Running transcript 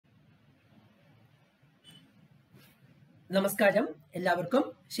നമസ്കാരം എല്ലാവർക്കും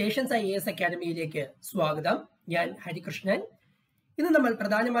ശേഷൻസ് IAS അക്കാഡമിയിലേക്ക് സ്വാഗതം. ഞാൻ ഹരികൃഷ്ണൻ. ഇന്ന് നമ്മൾ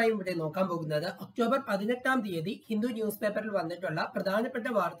പ്രധാനമായും ഇവിടെ നോക്കാൻ പോകുന്നത് ഒക്ടോബർ 18-ാം തീയതി ഹിന്ദു ന്യൂസ് പേപ്പറിൽ വന്നിട്ടുള്ള പ്രധാനപ്പെട്ട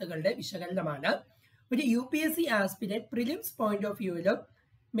വാർത്തകളുടെ വിശകലനമാണ്. ഒരു UPSC aspirant prelims point of വ്യൂവിലും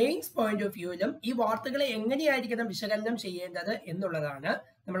mains point of വ്യൂവിലും ഈ വാർത്തകളെ എങ്ങനെയായിരിക്കണം വിശകലനം ചെയ്യേണ്ടത് എന്നുള്ളതാണ്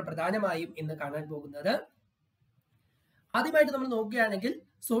നമ്മൾ പ്രധാനമായും ഇന്ന് കാണാൻ പോകുന്നത്. ആദ്യമായിട്ട് നമ്മൾ നോക്കുകയാണെങ്കിൽ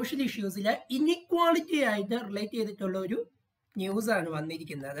സോഷ്യൽ ഇഷ്യൂസിലെ ഇൻഇക്വാളിറ്റി ആയിട്ട് റിലേറ്റ് ചെയ്തിട്ടുള്ള ഒരു ന്യൂസ് ആണ്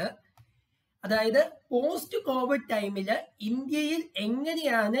വന്നിരിക്കുന്നത്. അതായത് പോസ്റ്റ് കോവിഡ് ടൈമില് ഇന്ത്യയിൽ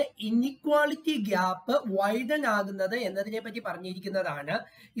എങ്ങനെയാണ് ഇൻഇക്വാളിറ്റി ഗ്യാപ്പ് വൈഡൻ ആകുന്നത് എന്നതിനെ പറ്റി പറഞ്ഞിരിക്കുന്നതാണ്.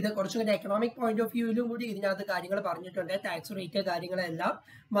 ഇത് കുറച്ചും കൂടി എക്കണോമിക് പോയിന്റ് ഓഫ് വ്യൂവിലും കൂടി ഇതിനകത്ത് കാര്യങ്ങൾ പറഞ്ഞിട്ടുണ്ട്. ടാക്സ് റേറ്റ് കാര്യങ്ങളെല്ലാം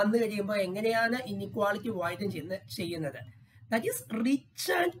വന്നു കഴിയുമ്പോൾ എങ്ങനെയാണ് ഇൻഇക്വാളിറ്റി വൈഡൻ ചെയ്യുന്നത്. That is rich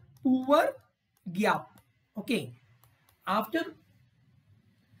and poor gap. Okay, after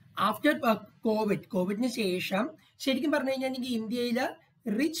കോവിഡിന് ശേഷം ശരിക്കും പറഞ്ഞു കഴിഞ്ഞാൽ ഇന്ത്യയിൽ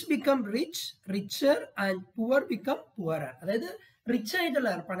rich become rich, richer and poor become poorer. അതായത് റിച്ച് ആയിട്ടുള്ള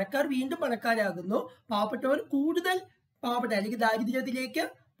പണക്കാർ വീണ്ടും പണക്കാരാകുന്നു, പാവപ്പെട്ടവർ കൂടുതൽ പാവപ്പെട്ട അല്ലെങ്കിൽ ദാരിദ്ര്യത്തിലേക്ക്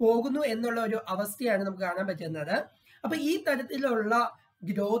പോകുന്നു എന്നുള്ള ഒരു അവസ്ഥയാണ് നമുക്ക് കാണാൻ പറ്റുന്നത്. അപ്പൊ ഈ തരത്തിലുള്ള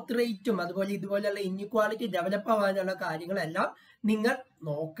ഗ്രോത്ത് റേറ്റും അതുപോലെ ഇതുപോലെയുള്ള ഇൻഇക്വാളിറ്റി ഡെവലപ്പ് ആവാനുള്ള കാര്യങ്ങളെല്ലാം നിങ്ങൾ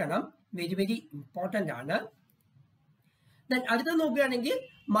നോക്കണം. വെരി വെരി ഇമ്പോർട്ടൻ്റ് ആണ്. അടുത്ത നോക്കുകയാണെങ്കിൽ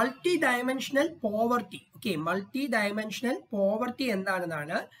multi dimensional poverty. Okay, multi dimensional poverty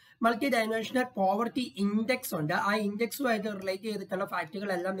എന്താണെന്നാണ്. മൾട്ടി ഡയമെൻഷണൽ പോവർട്ടി ഇൻഡെക്സ് ഉണ്ട്. ആ ഇൻഡെക്സുമായിട്ട് റിലേറ്റ് ചെയ്തിട്ടുള്ള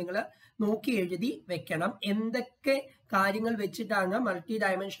ഫാക്റ്റുകളെല്ലാം നിങ്ങൾ നോക്കി എഴുതി വെക്കണം. എന്തൊക്കെ കാര്യങ്ങൾ വെച്ചിട്ടാണ് multi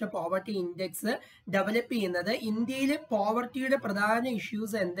dimensional poverty index develop ചെയ്യുന്നത്, ഇന്ത്യയിലെ പോവർട്ടിയുടെ പ്രധാന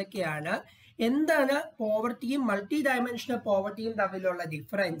ഇഷ്യൂസ് എന്തൊക്കെയാണ്, എന്താണ് പോവർട്ടിയും മൾട്ടി ഡയമെൻഷണൽ പോവർട്ടിയും തമ്മിലുള്ള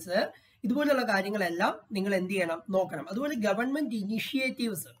ഡിഫറൻസ്, ഇതുപോലുള്ള കാര്യങ്ങളെല്ലാം നിങ്ങൾ എന്ത് ചെയ്യണം, നോക്കണം. അതുപോലെ ഗവൺമെന്റ്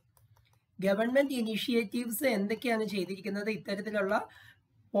ഇനിഷ്യേറ്റീവ്സ് എന്തൊക്കെയാണ് ചെയ്തിരിക്കുന്നത്, ഇത്തരത്തിലുള്ള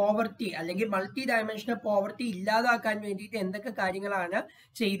പോവർട്ടി അല്ലെങ്കിൽ മൾട്ടി ഡയമെൻഷണൽ പോവർട്ടി ഇല്ലാതാക്കാൻ വേണ്ടിയിട്ട് എന്തൊക്കെ കാര്യങ്ങളാണ്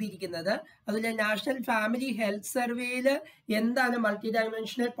ചെയ്തിരിക്കുന്നത്. അതുപോലെ നാഷണൽ ഫാമിലി ഹെൽത്ത് സർവേയിൽ എന്താണ് മൾട്ടി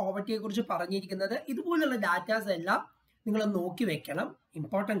ഡയമെൻഷണൽ പോവർട്ടിയെ കുറിച്ച് പറഞ്ഞിരിക്കുന്നത്, ഇതുപോലുള്ള ഡാറ്റാസ് എല്ലാം നിങ്ങൾ നോക്കി വെക്കണം,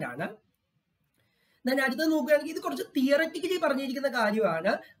 ഇമ്പോർട്ടൻ്റ് ആണ്. അടുത്ത നോക്കുകയാണെങ്കിൽ ഇത് കുറച്ച് തിയററ്റിക്കലി പറഞ്ഞിരിക്കുന്ന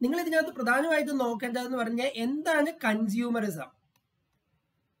കാര്യമാണ്. നിങ്ങൾ ഇതിനകത്ത് പ്രധാനമായിട്ടും നോക്കേണ്ടതെന്ന് പറഞ്ഞാൽ എന്താണ് കൺസ്യൂമറിസം,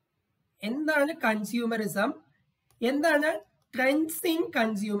 എന്താണ് ട്രെൻഡ്സ് ഇൻ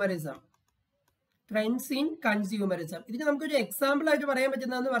കൺസ്യൂമറിസം. ഇതിന് നമുക്കൊരു എക്സാമ്പിൾ ആയിട്ട് പറയാൻ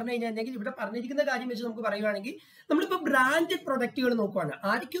പറ്റുന്നതെന്ന് പറഞ്ഞു കഴിഞ്ഞിട്ടുണ്ടെങ്കിൽ ഇവിടെ പറഞ്ഞിരിക്കുന്ന കാര്യം വെച്ച് നമുക്ക് പറയുവാണെങ്കിൽ നമ്മളിപ്പോൾ ബ്രാൻഡഡ് പ്രൊഡക്റ്റുകൾ നോക്കുവാണ്.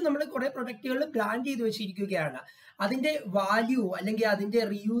 ആയിരിക്കും നമ്മൾ കുറെ പ്രൊഡക്റ്റുകൾ ബ്രാൻഡ് ചെയ്ത് വെച്ചിരിക്കുകയാണ്. അതിന്റെ വാല്യൂ അല്ലെങ്കിൽ അതിന്റെ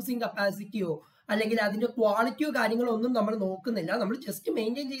റീയൂസിങ് കപ്പാസിറ്റിയോ അല്ലെങ്കിൽ അതിന്റെ ക്വാളിറ്റിയോ കാര്യങ്ങളോ ഒന്നും നമ്മൾ നോക്കുന്നില്ല. നമ്മൾ ജസ്റ്റ്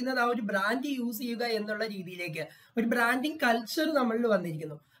മെയിൻറ്റെയിൻ ചെയ്യുന്നത് ആ ഒരു ബ്രാൻഡ് യൂസ് ചെയ്യുക എന്നുള്ള രീതിയിലേക്ക് ഒരു ബ്രാൻഡിങ് കൾച്ചർ നമ്മളിൽ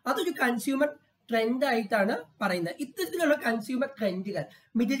വന്നിരിക്കുന്നു. അതൊരു കൺസ്യൂമർ ട്രെൻഡ് ആയിട്ടാണ് പറയുന്നത്. ഇത്തരത്തിലുള്ള കൺസ്യൂമർ ട്രെൻഡുകൾ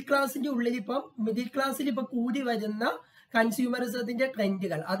മിഡിൽ ക്ലാസ്സിൽ ഇപ്പൊ കൂടി വരുന്ന കൺസ്യൂമറിസത്തിന്റെ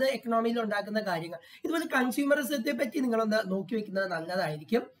ട്രെൻഡുകൾ, അത് എക്കണോമിയിൽ ഉണ്ടാക്കുന്ന കാര്യങ്ങൾ, ഇതുപോലെ കൺസ്യൂമറിസത്തെ പറ്റി നിങ്ങളൊന്ന് നോക്കി വെക്കുന്നത്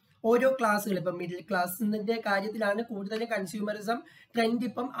നല്ലതായിരിക്കും. ഓരോ ക്ലാസ്സുകൾ ഇപ്പം മിഡിൽ ക്ലാസ്സിന്റെ കാര്യത്തിലാണ് കൂടുതലും കൺസ്യൂമറിസം ട്രെൻഡ്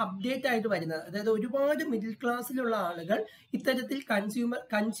ഇപ്പം അപ്ഡേറ്റ് ആയിട്ട് വരുന്നത്. അതായത് ഒരുപാട് മിഡിൽ ക്ലാസ്സിലുള്ള ആളുകൾ ഇത്തരത്തിൽ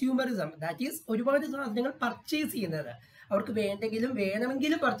കൺസ്യൂമറിസം ദാറ്റ് ഈസ് ഒരുപാട് സാധനങ്ങൾ പർച്ചേസ് ചെയ്യുന്നത്, അവർക്ക്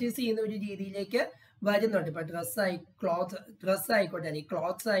വേണമെങ്കിലും പർച്ചേസ് ചെയ്യുന്ന ഒരു രീതിയിലേക്ക് വരുന്നുണ്ട്. ഇപ്പൊ ഡ്രസ്സ് ആയിക്കോട്ടെ, അല്ലെങ്കിൽ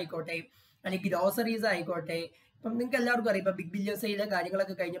ക്ലോത്ത്സ് ആയിക്കോട്ടെ, അല്ലെങ്കിൽ ഗ്രോസറീസ് ആയിക്കോട്ടെ. ഇപ്പം നിങ്ങൾക്ക് എല്ലാവർക്കും അറിയാം, ഇപ്പൊ ബിഗ് ബില്യൺ സെയിലെ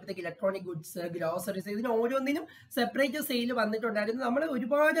കാര്യങ്ങളൊക്കെ കഴിഞ്ഞപ്പോഴത്തേക്ക് ഇലക്ട്രോണിക് ഗുഡ്സ്, ഗ്രോസറീസ്, ഇതിന് ഓരോന്നിനും സെപ്പറേറ്റ് സെയിൽ വന്നിട്ടുണ്ടായിരുന്നു. നമ്മളെ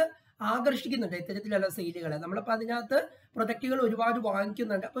ഒരുപാട് ആകർഷിക്കുന്നുണ്ട് ഇത്തരത്തിലുള്ള സെയിലുകൾ. നമ്മളിപ്പോൾ അതിനകത്ത് പ്രൊഡക്റ്റുകൾ ഒരുപാട്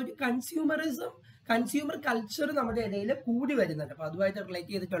വാങ്ങിക്കുന്നുണ്ട്. അപ്പൊ ഒരു കൺസ്യൂമർ കൾച്ചർ നമ്മുടെ ഇടയിൽ കൂടി വരുന്നുണ്ട്. അപ്പൊ അതുമായിട്ട്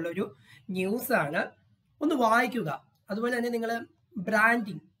റിലേറ്റ് ചെയ്തിട്ടുള്ള ഒരു ന്യൂസ് ആണ്, ഒന്ന് വായിക്കുക. അതുപോലെ തന്നെ നിങ്ങൾ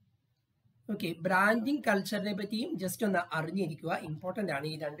ബ്രാൻഡിങ് കൾച്ചറിനെ പറ്റിയും ജസ്റ്റ് ഒന്ന് അറിഞ്ഞിരിക്കുക, ഇമ്പോർട്ടൻ്റ് ആണ്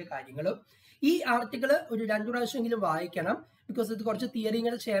ഈ രണ്ട് കാര്യങ്ങളും. ഈ ആർട്ടിക്കിൾ ഒരു 2 പ്രാവശ്യമെങ്കിലും വായിക്കണം, ബിക്കോസ് ഇത് കുറച്ച്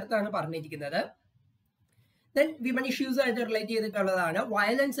തിയറികൾ ചേർത്താണ് പറഞ്ഞിരിക്കുന്നത്. ദെൻ വിമൻ ഇഷ്യൂസ് ആയിട്ട് റിലേറ്റ് ചെയ്തിട്ടുള്ളതാണ്.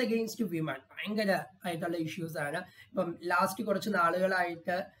 വയലൻസ് അഗെയിൻസ്റ്റ് വിമൻ ഭയങ്കര ആയിട്ടുള്ള ഇഷ്യൂസ് ആണ്. ഇപ്പം ലാസ്റ്റ് കുറച്ച്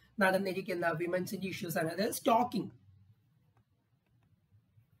നാളുകളായിട്ട് നടന്നിരിക്കുന്ന വിമൻസിന്റെ ഇഷ്യൂസ് ആണ്. അത് സ്റ്റോക്കിംഗ്,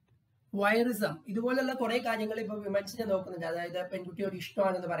 വയറിസം, ഇതുപോലുള്ള കുറെ കാര്യങ്ങൾ ഇപ്പൊ വിമൻസിനെ നോക്കുന്നുണ്ട്. അതായത് പെൺകുട്ടിയോട്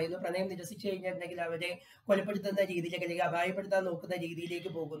ഇഷ്ടമാണെന്ന് പറയുന്നു, പ്രണയം നിരസിച്ചു കഴിഞ്ഞിട്ടുണ്ടെങ്കിൽ അവരെ കൊലപ്പെടുത്തുന്ന രീതിയിലേക്ക് അല്ലെങ്കിൽ അപായപ്പെടുത്താൻ നോക്കുന്ന രീതിയിലേക്ക്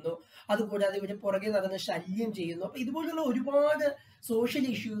പോകുന്നു. അതുകൂടാതെ ഇവര് പുറകെ നടന്ന് ശല്യം ചെയ്യുന്നു. അപ്പൊ ഇതുപോലുള്ള ഒരുപാട് സോഷ്യൽ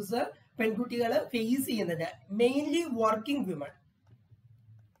ഇഷ്യൂസ് പെൺകുട്ടികൾ ഫേസ് ചെയ്യുന്നുണ്ട്. മെയിൻലി വർക്കിംഗ്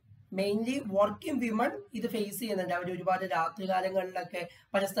വിമൺ ഇത് ഫേസ് ചെയ്യുന്നുണ്ട്. അവർ ഒരുപാട് രാത്രികാലങ്ങളിലൊക്കെ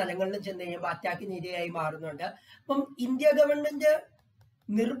പല സ്ഥലങ്ങളിലും ചെന്ന് കഴിയുമ്പോൾ അറ്റാക്കിന് ഇരയായി മാറുന്നുണ്ട്. അപ്പം ഇന്ത്യ ഗവൺമെന്റ്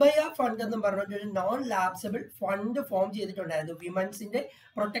നിർഭയ ഫണ്ട് എന്ന് പറഞ്ഞിട്ട് ഒരു നോൺ ലാപ്സബിൾ ഫണ്ട് ഫോം ചെയ്തിട്ടുണ്ടായിരുന്നു വിമൻസിന്റെ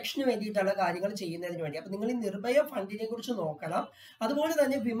പ്രൊട്ടക്ഷന് വേണ്ടിയിട്ടുള്ള കാര്യങ്ങൾ ചെയ്യുന്നതിന് വേണ്ടി. അപ്പൊ നിങ്ങൾ ഈ നിർഭയ ഫണ്ടിനെ കുറിച്ച് നോക്കണം. അതുപോലെ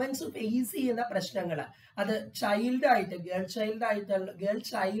തന്നെ വിമൻസ് ഫേസ് ചെയ്യുന്ന പ്രശ്നങ്ങൾ, അത് ഗേൾ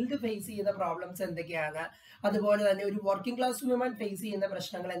ചൈൽഡ് ഫേസ് ചെയ്യുന്ന പ്രോബ്ലംസ് എന്തൊക്കെയാണ്, അതുപോലെ തന്നെ ഒരു വർക്കിംഗ് ക്ലാസ് വിമൻ ഫേസ് ചെയ്യുന്ന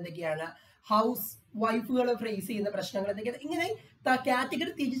പ്രശ്നങ്ങൾ എന്തൊക്കെയാണ്, ഹൗസ് വൈഫുകൾ ഫേസ് ചെയ്യുന്ന പ്രശ്നങ്ങൾ എന്തൊക്കെയാണ്, ഇങ്ങനെ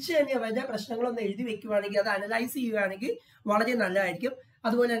കാറ്റഗറി തിരിച്ചു തന്നെ അവരുടെ പ്രശ്നങ്ങളൊന്ന് എഴുതി വെക്കുകയാണെങ്കിൽ, അത് അനലൈസ് ചെയ്യുകയാണെങ്കിൽ വളരെ നല്ലതായിരിക്കും.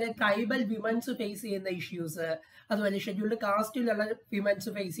 അതുപോലെ തന്നെ ട്രൈബൽ വിമൻസ് ഫേസ് ചെയ്യുന്ന ഇഷ്യൂസ്, അതുപോലെ ഷെഡ്യൂൾഡ് കാസ്റ്റിലുള്ള വിമൻസ്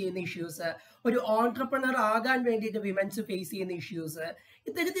ഫേസ് ചെയ്യുന്ന ഇഷ്യൂസ്, ഒരു ഓൺട്രപ്രണർ ആകാൻ വേണ്ടിയിട്ട് വിമൻസ് ഫേസ് ചെയ്യുന്ന ഇഷ്യൂസ്,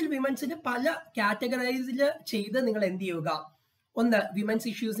 ഇത്തരത്തിൽ വിമൻസിന്റെ പല കാറ്റഗറൈസിൽ ചെയ്ത് നിങ്ങൾ എന്ത് ചെയ്യുക, ഒന്ന് വിമൻസ്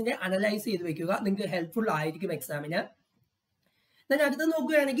ഇഷ്യൂസിനെ അനലൈസ് ചെയ്ത് വെക്കുക. നിങ്ങൾക്ക് ഹെൽപ്ഫുൾ ആയിരിക്കും എക്സാമിന്. അടുത്ത്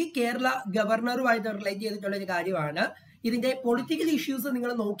നോക്കുകയാണെങ്കിൽ കേരള ഗവർണറുമായിട്ട് റിലേറ്റ് ചെയ്തിട്ടുള്ള ഒരു കാര്യമാണ്. ഇതിന്റെ പൊളിറ്റിക്കൽ ഇഷ്യൂസ്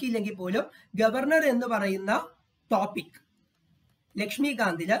നിങ്ങൾ നോക്കിയില്ലെങ്കിൽ പോലും ഗവർണർ എന്ന് പറയുന്ന ടോപ്പിക്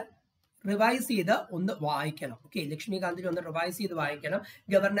ലക്ഷ്മികാന്തില് റിവൈസ് ചെയ്ത് ഒന്ന് വായിക്കണം. ഓക്കെ, ലക്ഷ്മികാന്തിൽ ഒന്ന് റിവൈസ് ചെയ്ത് വായിക്കണം.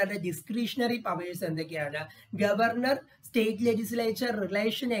 ഗവർണറുടെ ഡിസ്ക്രിഷണറി പവേഴ്സ് എന്തൊക്കെയാണ്, ഗവർണർ സ്റ്റേറ്റ് ലെജിസ്ലേച്ചർ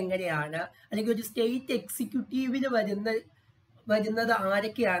റിലേഷൻ എങ്ങനെയാണ്, അല്ലെങ്കിൽ ഒരു സ്റ്റേറ്റ് എക്സിക്യൂട്ടീവിൽ വരുന്നത്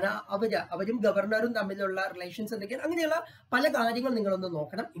ആരൊക്കെയാണ്, അവരും ഗവർണറും തമ്മിലുള്ള റിലേഷൻസ് എന്തൊക്കെയാണ്, അങ്ങനെയുള്ള പല കാര്യങ്ങൾ നിങ്ങളൊന്ന്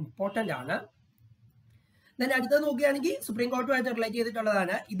നോക്കണം, ഇമ്പോർട്ടന്റ് ആണ്. അടുത്തത് നോക്കുകയാണെങ്കിൽ സുപ്രീം കോർട്ടുമായിട്ട് റിലേറ്റ്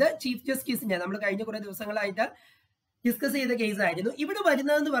ചെയ്തിട്ടുള്ളതാണ്. ഇത് ചീഫ് ജസ്റ്റിസിന്റെ നമ്മൾ കഴിഞ്ഞ കുറെ ദിവസങ്ങളായിട്ട് ഡിസ്കസ് ചെയ്ത കേസ് ആയിരുന്നു. ഇവിടെ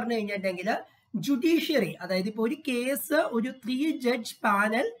വരുന്നതെന്ന് പറഞ്ഞു കഴിഞ്ഞിട്ടുണ്ടെങ്കിൽ ജുഡീഷ്യറി, അതായത് ഇപ്പൊ ഒരു കേസ് ഒരു 3 ജഡ്ജ്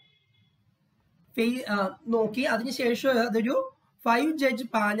പാനൽ നോക്കി, അതിനുശേഷം അതൊരു 5 ജഡ്ജ്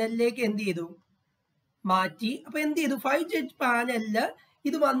പാനലിലേക്ക് എന്ത് ചെയ്തു, മാറ്റി. അപ്പൊ എന്ത് ചെയ്തു, 5 ജഡ്ജ് പാനലില്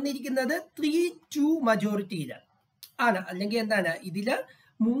ഇത് വന്നിരിക്കുന്നത് 3-2 മജോറിറ്റിയില് ആണ്. അല്ലെങ്കിൽ എന്താണ്, ഇതില്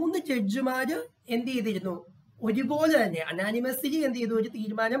 3 ജഡ്ജിമാര് എന്ത് ചെയ്തിരുന്നു, ഒരുപോലെ തന്നെ അനാനിമസ്ലി എന്ത് ചെയ്തു, ഒരു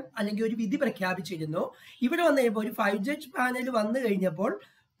തീരുമാനം അല്ലെങ്കിൽ ഒരു വിധി പ്രഖ്യാപിച്ചിരുന്നു. ഇവിടെ വന്നു കഴിയുമ്പോൾ ഒരു 5 ജഡ്ജ് പാനൽ വന്നു കഴിഞ്ഞപ്പോൾ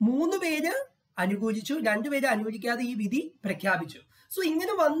 3 പേര് അനുകൂലിച്ചു, 2 പേര് അനുകൂലിക്കാതെ ഈ വിധി പ്രഖ്യാപിച്ചു. സോ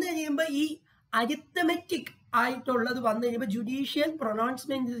ഇങ്ങനെ വന്നു കഴിയുമ്പോൾ ഈ അരിത്തമെറ്റിക് ആയിട്ടുള്ളത് വന്നു കഴിയുമ്പോൾ ജുഡീഷ്യൽ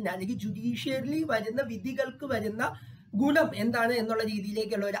പ്രൊനൗൺസ്മെന്റിന് അല്ലെങ്കിൽ ജുഡീഷ്യലി വരുന്ന വിധികൾക്ക് വരുന്ന ഗുണം എന്താണ് എന്നുള്ള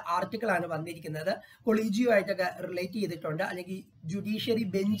രീതിയിലേക്കുള്ള ഒരു ആർട്ടിക്കിൾ ആണ് വന്നിരിക്കുന്നത്. കൊളീജിയോ ആയിട്ടൊക്കെ റിലേറ്റ് ചെയ്തിട്ടുണ്ട്, അല്ലെങ്കിൽ ജുഡീഷ്യറി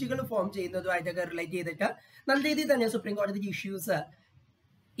ബെഞ്ചുകൾ ഫോം ചെയ്യുന്നതുമായിട്ടൊക്കെ റിലേറ്റ് ചെയ്തിട്ട് നല്ല രീതിയിൽ തന്നെ സുപ്രീം കോടതി ഇഷ്യൂസ്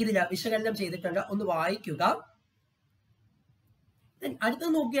ഇതിൽ വിശകലനം ചെയ്തിട്ടുണ്ട്. ഒന്ന് വായിക്കുക.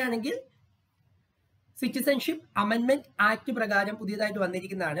 അടുത്തത് നോക്കുകയാണെങ്കിൽ സിറ്റിസൺഷിപ്പ് അമെന്റ്മെന്റ് ആക്ട് പ്രകാരം പുതിയതായിട്ട്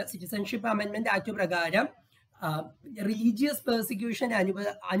വന്നിരിക്കുന്നതാണ്. സിറ്റിസൺഷിപ്പ് അമെന്റ്മെന്റ് ആക്ട് പ്രകാരം റിലീജിയസ് പെർസിക്യൂഷൻ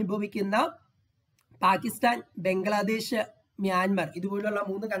അനുഭവിക്കുന്ന പാകിസ്ഥാൻ, ബംഗ്ലാദേശ്, മ്യാൻമർ ഇതുപോലുള്ള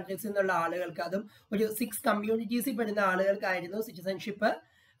 3 കൺട്രീസിൽ നിന്നുള്ള ആളുകൾക്ക്, അതും ഒരു 6 കമ്മ്യൂണിറ്റീസിൽ പെടുന്ന ആളുകൾക്കായിരുന്നു സിറ്റിസൺഷിപ്പ്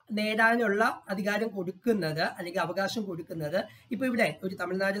നേടാനുള്ള അധികാരം കൊടുക്കുന്നത് അല്ലെങ്കിൽ അവകാശം കൊടുക്കുന്നത്. ഇപ്പൊ ഇവിടെ ഒരു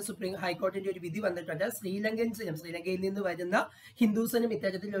തമിഴ്നാട് സുപ്രീം ഹൈക്കോടതിന്റെ ഒരു വിധി വന്നിട്ടുണ്ട്. ശ്രീലങ്കയിൽ നിന്ന് വരുന്ന ഹിന്ദുസിനും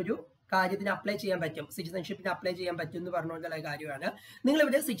ഇത്തരത്തിലൊരു കാര്യത്തിന് അപ്ലൈ ചെയ്യാൻ പറ്റും, സിറ്റിസൺഷിപ്പിന് അപ്ലൈ ചെയ്യാൻ പറ്റും എന്ന് പറഞ്ഞുകൊണ്ടുള്ള കാര്യമാണ്. നിങ്ങൾ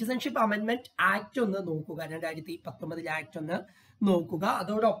ഇവിടെ സിറ്റിസൺഷിപ്പ് അമെന്റ്മെന്റ് ആക്ട് ഒന്ന് നോക്കുക, 2019 ആക്ട് ഒന്ന് നോക്കുക.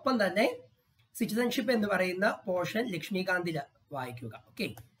 അതോടൊപ്പം തന്നെ സിറ്റിസൺഷിപ്പ് എന്ന് പറയുന്ന പോർഷൻ ലക്ഷ്മികാന്തില് വായിക്കുക. Okay,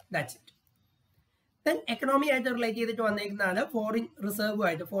 that's it. Then economy ആയിട്ട് റിലേറ്റ് ചെയ്തിട്ട് വന്നിരിക്കുന്നതാണ് ഫോറിൻ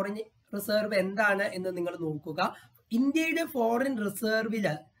റിസർവുമായിട്ട്. ഫോറിൻ റിസർവ് എന്താണ് എന്ന് നിങ്ങൾ നോക്കുക. ഇന്ത്യയുടെ ഫോറിൻ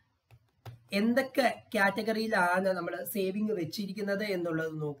റിസർവില് എന്തൊക്കെ കാറ്റഗറിയിലാണ് നമ്മൾ സേവിങ് വെച്ചിരിക്കുന്നത്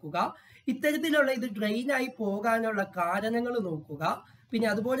എന്നുള്ളത് നോക്കുക. ഇത്തരത്തിലുള്ള ഇത് ഡ്രെയിനായി പോകാനുള്ള കാരണങ്ങൾ നോക്കുക. പിന്നെ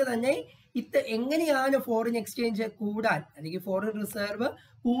അതുപോലെ തന്നെ എങ്ങനെയാണ് ഫോറിൻ എക്സ്ചേഞ്ച് കൂടാൻ അല്ലെങ്കിൽ ഫോറിൻ റിസർവ്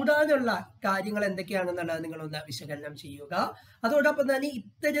കൂടാനുള്ള കാര്യങ്ങൾ എന്തൊക്കെയാണെന്നുള്ളത് നിങ്ങളൊന്ന് വിശകലനം ചെയ്യുക. അതോടൊപ്പം തന്നെ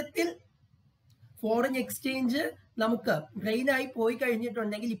ഇത്തരത്തിൽ ഫോറിൻ എക്സ്ചേഞ്ച് നമുക്ക് ഡ്രെയിനായി പോയി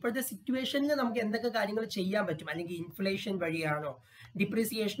കഴിഞ്ഞിട്ടുണ്ടെങ്കിൽ ഇപ്പോഴത്തെ സിറ്റുവേഷനിൽ നമുക്ക് എന്തൊക്കെ കാര്യങ്ങൾ ചെയ്യാൻ പറ്റും, അല്ലെങ്കിൽ ഇൻഫ്ലേഷൻ വഴിയാണോ,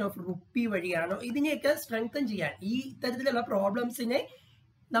 ഡിപ്രീസിയേഷൻ ഓഫ് റുപ്പി വഴിയാണോ, ഇതിനെയൊക്കെ സ്ട്രെങ്തൻ ചെയ്യാൻ, ഈ ഇത്തരത്തിലുള്ള പ്രോബ്ലംസിനെ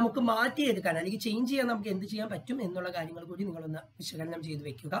നമുക്ക് മാറ്റിയെടുക്കാൻ അല്ലെങ്കിൽ ചേഞ്ച് ചെയ്യാൻ നമുക്ക് എന്ത് ചെയ്യാൻ പറ്റും എന്നുള്ള കാര്യങ്ങൾ കൂടി നിങ്ങളൊന്ന് വിശകലനം ചെയ്ത്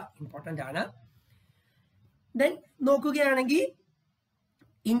വെക്കുക, ഇമ്പോർട്ടൻ്റ് ആണ്. ദെൻ നോക്കുകയാണെങ്കിൽ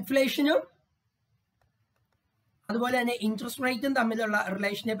ഇൻഫ്ലേഷനും അതുപോലെ തന്നെ ഇൻട്രസ്റ്റ് റേറ്റും തമ്മിലുള്ള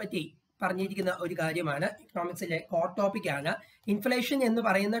റിലേഷനെ പറ്റി പറഞ്ഞിരിക്കുന്ന ഒരു കാര്യമാണ്. ഇക്കണോമിക്സിലെ കോർ ടോപ്പിക് ആണ്. ഇൻഫ്ലേഷൻ എന്ന്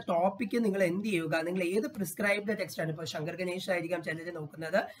പറയുന്ന ടോപ്പിക്ക് നിങ്ങൾ എന്ത് ചെയ്യുക, നിങ്ങൾ ഏത് പ്രിസ്ക്രൈബ്ഡ് ടെക്സ്റ്റ് ആണ്, ഇപ്പോൾ ശങ്കർ ഗണേഷ് ആയിരിക്കാം ചിലർ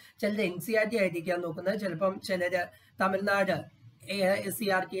നോക്കുന്നത്, ചിലർ NCERT ആയിരിക്കാം നോക്കുന്നത്, ചിലപ്പം ചിലർ തമിഴ്നാട്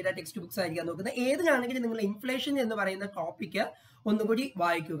SCERTയുടെ ടെക്സ്റ്റ് ബുക്സ് ആയിരിക്കാം നോക്കുന്നത്. ഏതിലാണെങ്കിലും നിങ്ങൾ ഇൻഫ്ലേഷൻ എന്ന് പറയുന്ന ടോപ്പിക്ക് ഒന്നുകൂടി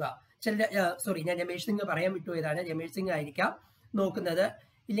വായിക്കുക. ഞാൻ രമേഷ് സിംഗ് പറയാൻ വിട്ടുപോയതാണ്, രമേഷ് സിംഗ് ആയിരിക്കാം നോക്കുന്നത്.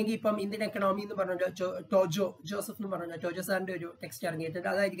 ഇല്ലെങ്കിൽ ഇപ്പം ഇന്ത്യൻ എക്കണോമി എന്ന് പറഞ്ഞ ജോസഫ് എന്ന് പറഞ്ഞ ടോജോ സാറിന്റെ ഒരു ടെക്സ്റ്റ് ഇറങ്ങിയിട്ടുണ്ട്,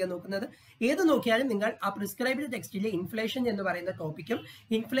 അതായിരിക്കാം നോക്കുന്നത്. ഏത് നോക്കിയാലും നിങ്ങൾ ആ പ്രിസ്ക്രൈബ്ഡ് ടെക്സ്റ്റിലെ ഇൻഫ്ലേഷൻ എന്ന് പറയുന്ന ടോപ്പിക്കും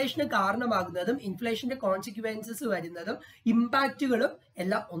ഇൻഫ്ലേഷന് കാരണമാകുന്നതും ഇൻഫ്ലേഷന്റെ കോൺസിക്വൻസസ് വരുന്നതും ഇമ്പാക്റ്റുകളും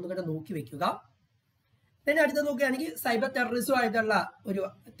എല്ലാം ഒന്നുകൂടെ നോക്കി വെക്കുക. then അടുത്ത നോക്കുകയാണെങ്കിൽ സൈബർ ടെററിസം ആയിട്ടുള്ള ഒരു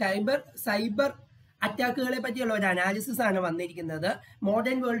സൈബർ അറ്റാക്കുകളെ പറ്റിയുള്ള ഒരു അനാലിസിസ് ആണ് വന്നിരിക്കുന്നത്.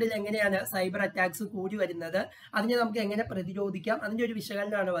 മോഡേൺ വേൾഡിൽ എങ്ങനെയാണ് സൈബർ അറ്റാക്സ് കൂടി വരുന്നത്, അതിനെ നമുക്ക് എങ്ങനെ പ്രതിരോധിക്കാം, അതിന്റെ ഒരു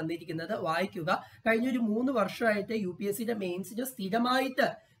വിശകലനമാണ് വന്നിരിക്കുന്നത്. വായിക്കുക. കഴിഞ്ഞ ഒരു 3 വർഷമായിട്ട് UPSCയുടെ മെയിൻസിന് സ്ഥിരമായിട്ട്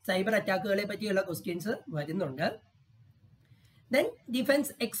സൈബർ അറ്റാക്കുകളെ പറ്റിയുള്ള ക്വസ്റ്റ്യൻസ് വരുന്നുണ്ട്. Then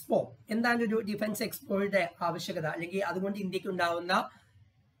defence expo. എന്താണ് ഒരു ഡിഫൻസ് എക്സ്പോയുടെ ആവശ്യകത, അല്ലെങ്കിൽ അതുകൊണ്ട് ഇന്ത്യക്ക് ഉണ്ടാവുന്ന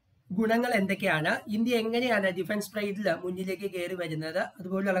ഗുണങ്ങൾ എന്തൊക്കെയാണ്, ഇന്ത്യ എങ്ങനെയാണ് ഡിഫൻസ് ട്രേഡിൽ മുന്നിലേക്ക് കയറി വരുന്നത്,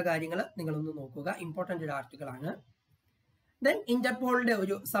 അതുപോലുള്ള കാര്യങ്ങൾ നിങ്ങളൊന്ന് നോക്കുക. ഇമ്പോർട്ടൻ്റ് ഒരു ആർട്ടിക്കിളാണ്. ദെൻ ഇന്റർപോളിന്റെ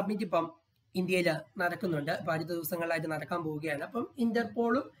ഒരു സബ്മിറ്റ് ഇപ്പം ഇന്ത്യയിൽ നടക്കുന്നുണ്ട്. ഇപ്പം അടുത്ത ദിവസങ്ങളിലായിട്ട് നടക്കാൻ പോവുകയാണ്. അപ്പം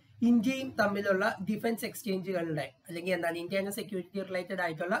ഇന്റർപോളും ഇന്ത്യയും തമ്മിലുള്ള ഡിഫൻസ് എക്സ്ചേഞ്ചുകളുടെ അല്ലെങ്കിൽ എന്താണ് ഇന്ത്യൻ സെക്യൂരിറ്റി റിലേറ്റഡ്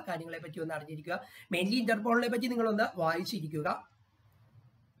ആയിട്ടുള്ള കാര്യങ്ങളെ പറ്റി ഒന്ന് അറിഞ്ഞിരിക്കുക. മെയിൻലി ഇന്റർപോളിനെ പറ്റി നിങ്ങളൊന്ന് വായിച്ചിരിക്കുക.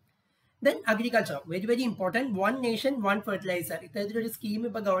 Then agriculture, very very important. 1 nation 1 fertiliser, ഇത്തരത്തിലൊരു സ്കീം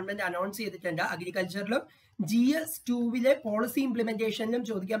ഇപ്പോൾ ഗവൺമെന്റ് അനൗൺസ് ചെയ്തിട്ടുണ്ട്. അഗ്രികൾച്ചറിലും GS2 പോളിസി ഇംപ്ലിമെന്റേഷനിലും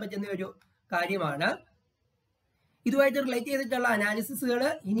ചോദിക്കാൻ പറ്റുന്ന ഒരു കാര്യമാണ്. ഇതുമായിട്ട് റിലേറ്റ് ചെയ്തിട്ടുള്ള അനാലിസിസുകൾ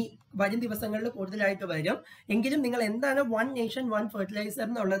ഇനി വരും ദിവസങ്ങളിൽ കൂടുതലായിട്ട് വരും. എങ്കിലും നിങ്ങൾ എന്താണ് 1 നേഷൻ 1 ഫെർട്ടിലൈസർ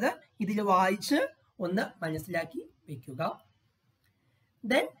എന്നുള്ളത് ഇതിൽ വായിച്ച് ഒന്ന് മനസ്സിലാക്കി വെക്കുക.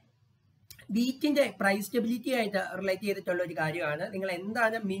 ദെൻ വീറ്റിന്റെ പ്രൈസ് സ്റ്റെബിലിറ്റി ആയിട്ട് റിലേറ്റ് ചെയ്തിട്ടുള്ള ഒരു കാര്യമാണ്. നിങ്ങൾ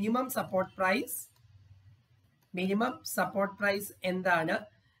എന്താണ് മിനിമം സപ്പോർട്ട് പ്രൈസ് എന്താണ്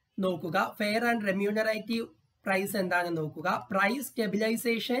നോക്കുക. ഫെയർ ആൻഡ് റെമ്യൂണറേറ്റീവ് പ്രൈസ് എന്താണ് നോക്കുക. പ്രൈസ്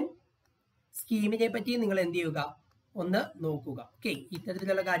സ്റ്റെബിലൈസേഷൻ സ്കീമിനെ പറ്റി നിങ്ങൾ എന്ത് ചെയ്യുക, ഒന്ന് നോക്കുക. ഓക്കെ,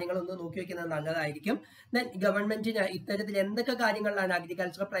 ഇത്തരത്തിലുള്ള കാര്യങ്ങൾ ഒന്ന് നോക്കി വെക്കുന്നത് നല്ലതായിരിക്കും. ദെൻ ഗവൺമെന്റിന് ഇത്തരത്തിൽ എന്തൊക്കെ കാര്യങ്ങളിലാണ്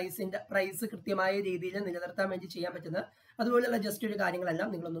അഗ്രികൾച്ചർ പ്രൈസ് കൃത്യമായ രീതിയിൽ നിലനിർത്താൻ വേണ്ടി ചെയ്യാൻ പറ്റുന്നത്, അതുപോലെയുള്ള ജസ്റ്റ് ഒരു കാര്യങ്ങളെല്ലാം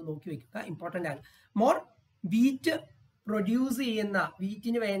നിങ്ങളൊന്ന് നോക്കി വെക്കുക. ഇമ്പോർട്ടൻ്റ് ആണ്. മോർ വീറ്റ് പ്രൊഡ്യൂസ് ചെയ്യുന്ന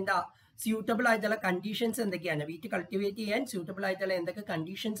വീറ്റിന് വേണ്ട സ്യൂട്ടബിൾ ആയിട്ടുള്ള കണ്ടീഷൻസ് എന്തൊക്കെയാണ്, വീറ്റ് കൾട്ടിവേറ്റ് ചെയ്യാൻ സ്യൂട്ടബിൾ ആയിട്ടുള്ള എന്തൊക്കെ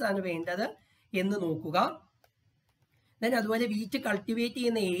കണ്ടീഷൻസ് ആണ് വേണ്ടത് എന്ന് നോക്കുക. ദെൻ അതുപോലെ വീറ്റ് കൾട്ടിവേറ്റ്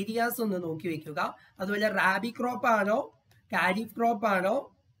ചെയ്യുന്ന ഏരിയാസ് ഒന്ന് നോക്കി വെക്കുക. അതുപോലെ റാബി ക്രോപ്പ് ആണോ, കാരിഫ് ക്രോപ്പ് ആണോ,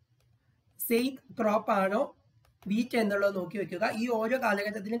 സെയ്ദ് ക്രോപ്പ് ആണോ വീറ്റ് എന്നുള്ളത് നോക്കി വെക്കുക. ഈ ഓരോ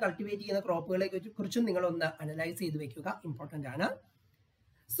കാലഘട്ടത്തിലും കൾട്ടിവേറ്റ് ചെയ്യുന്ന ക്രോപ്പുകളെ കുറിച്ചും നിങ്ങളൊന്ന് അനലൈസ് ചെയ്ത് വെക്കുക. ഇമ്പോർട്ടൻ്റ് ആണ്.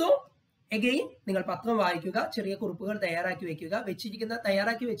 സോ അഗെയിൻ നിങ്ങൾ പത്രം വായിക്കുക, ചെറിയ കുറിപ്പുകൾ തയ്യാറാക്കി വെക്കുക.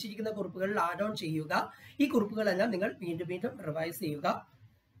 തയ്യാറാക്കി വെച്ചിരിക്കുന്ന കുറിപ്പുകളിൽ ആഡ് ഓൺ ചെയ്യുക. ഈ കുറിപ്പുകളെല്ലാം നിങ്ങൾ വീണ്ടും റിവൈസ് ചെയ്യുക.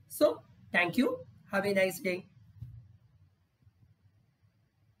 So thank you. Have A nice day.